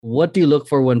What do you look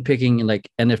for when picking like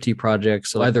NFT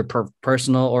projects, so either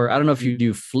personal or I don't know if you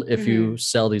do if Hmm. you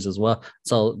sell these as well,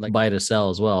 sell like buy to sell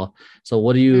as well. So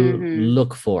what do you Hmm.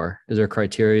 look for? Is there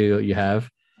criteria you have?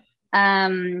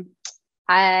 Um,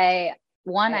 I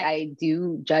I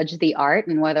do judge the art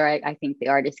and whether I think the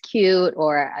art is cute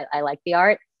or I like the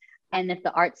art. And if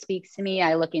the art speaks to me,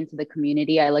 I look into the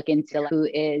community. I look into who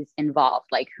is involved,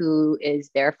 like who is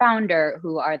their founder,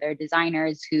 who are their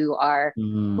designers,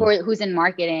 Mm, who's in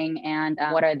marketing, and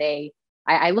what are they.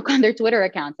 I look on their Twitter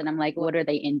accounts and I'm like, what are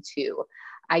they into?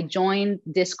 I join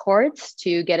Discords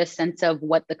to get a sense of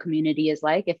what the community is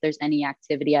like, if there's any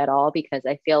activity at all, because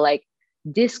I feel like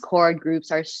Discord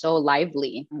groups are so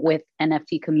lively with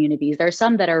NFT communities. There are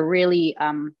some that are really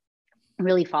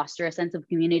foster a sense of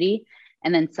community,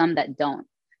 and then some that don't.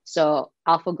 So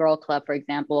Alpha Girl Club, for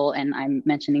example, and I'm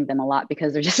mentioning them a lot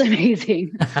because they're just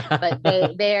amazing. But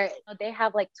they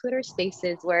have like Twitter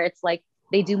Spaces where it's like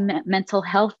they do mental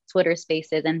health Twitter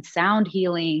Spaces and sound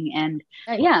healing, and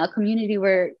yeah, a community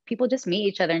where people just meet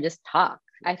each other and just talk.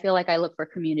 I feel like I look for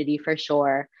community for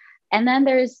sure. And then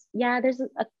there's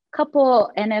a couple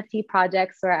NFT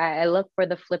projects where I look for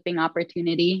the flipping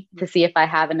opportunity to see if I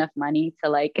have enough money to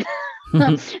like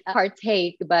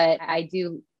partake, but I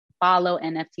do follow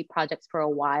NFT projects for a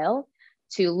while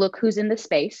to look who's in the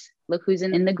space, look who's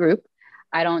in the group.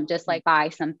 I don't just like buy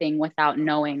something without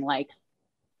knowing like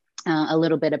a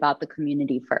little bit about the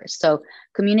community first. So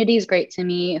community is great to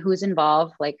me. Who's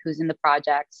involved, like who's in the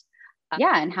projects,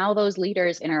 yeah, and how those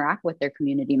leaders interact with their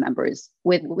community members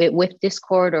with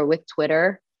Discord or with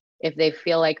Twitter, if they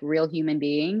feel like real human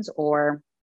beings or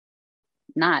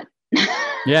not.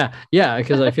 yeah, yeah,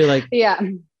 because I feel Yeah.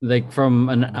 like from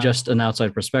an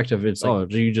outside perspective, it's like, oh,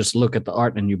 you just look at the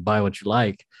art and you buy what you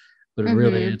like, but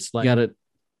really, Hmm. it's like you gotta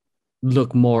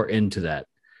look more into that.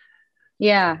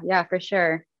 Yeah, yeah, for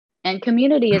sure. And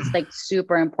community is like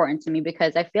super important to me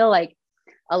because I feel like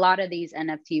a lot of these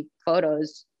NFT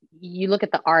photos, you look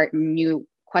at the art and you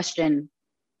question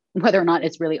whether or not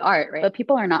it's really art, right? But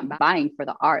people are not buying for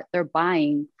the art, they're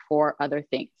buying for other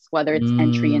things, whether it's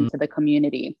entry Mm, into the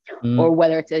community mm, or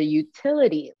whether it's a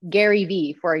utility. Gary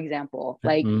Vee, for example,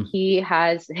 like mm. he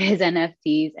has his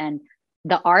NFTs and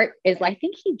the art is, I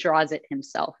think he draws it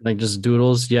himself. Like just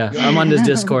doodles. Yeah, I'm on this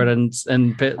Discord and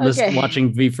list Okay.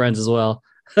 watching V Friends as well.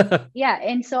 Yeah.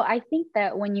 And so I think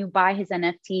that when you buy his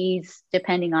NFTs,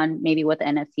 depending on maybe what the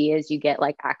NFT is, you get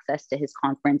like access to his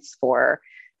conference for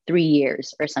 3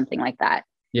 years or something like that.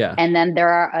 Yeah, And then there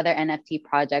are other NFT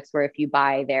projects where if you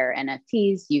buy their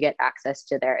NFTs, you get access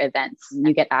to their events.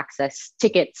 You get access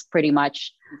tickets pretty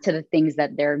much to the things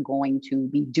that they're going to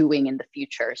be doing in the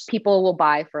future. So people will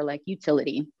buy for like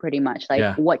utility pretty much. Like,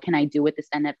 yeah. what can I do with this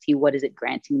NFT? What is it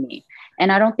granting me?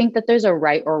 And I don't think that there's a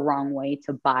right or wrong way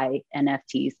to buy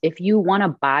NFTs. If you want to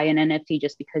buy an NFT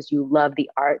just because you love the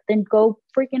art, then go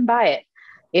freaking buy it.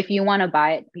 If you want to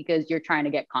buy it because you're trying to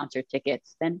get concert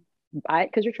tickets, then buy it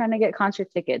because you're trying to get concert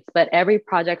tickets. But every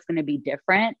project's going to be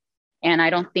different. And I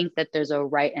don't think that there's a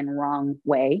right and wrong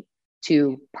way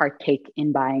to partake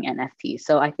in buying NFTs.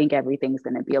 So I think everything's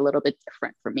going to be a little bit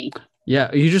different for me.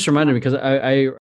 Yeah, you just reminded me because I